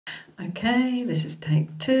Okay, this is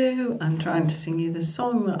take 2. I'm trying to sing you the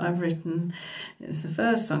song that I've written. It's the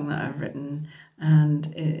first song that I've written and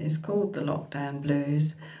it is called The Lockdown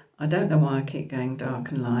Blues. I don't know why I keep going dark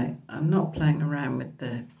and light. I'm not playing around with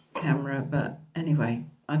the camera, but anyway,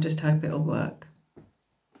 I just hope it'll work.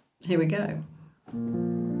 Here we go.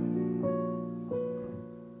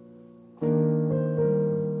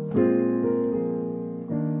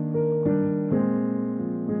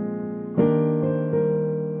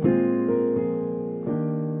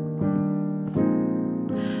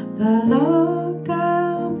 The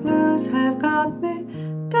lockdown blues have got me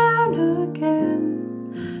down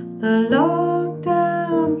again. The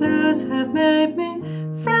lockdown blues have made me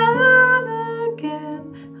frown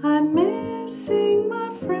again. I'm missing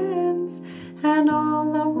my friends and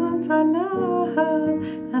all the ones I love,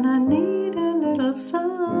 and I need a little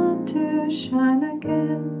sun to shine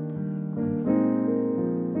again.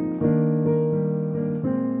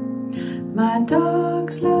 My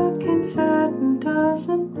dog's looking sad and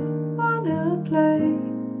doesn't wanna play.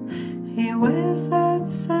 He wears that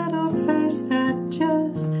sad old face that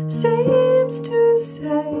just seems to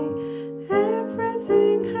say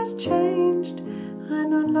everything has changed, I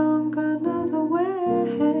no longer know the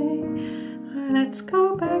way. Let's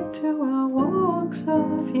go back to our walks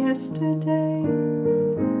of yesterday.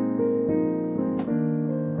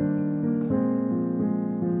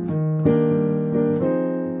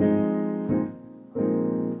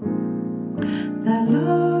 The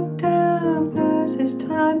lockdown blues, is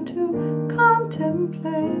time to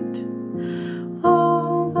contemplate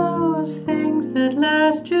all those things that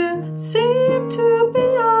last year seemed to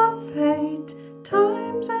be our fate.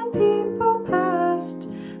 Times and people past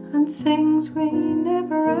and things we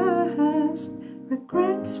never asked.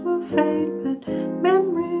 Regrets will fade, but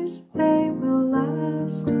memories, they will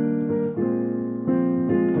last.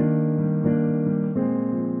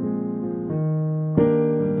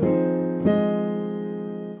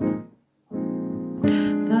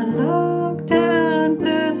 The lockdown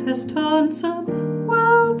blues has torn some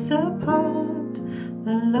worlds apart.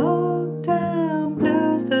 The lockdown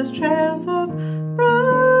blues, those trails of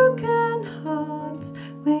broken hearts.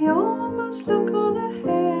 We almost look on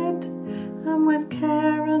ahead, and with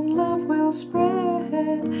care and love we'll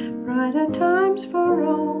spread brighter times for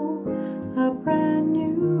all, a brand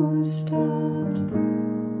new start.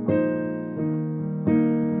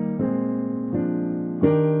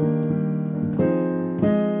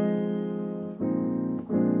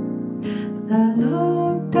 The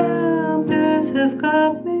lockdown blues have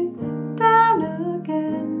got me down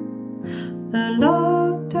again. The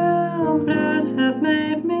lockdown blues have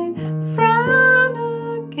made me frown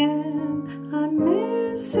again. I'm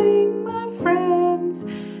missing my friends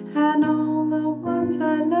and all the ones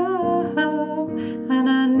I love, and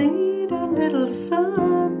I need a little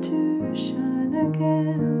sun to shine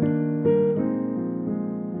again.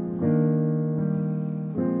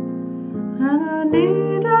 And I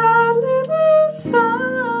need a little sun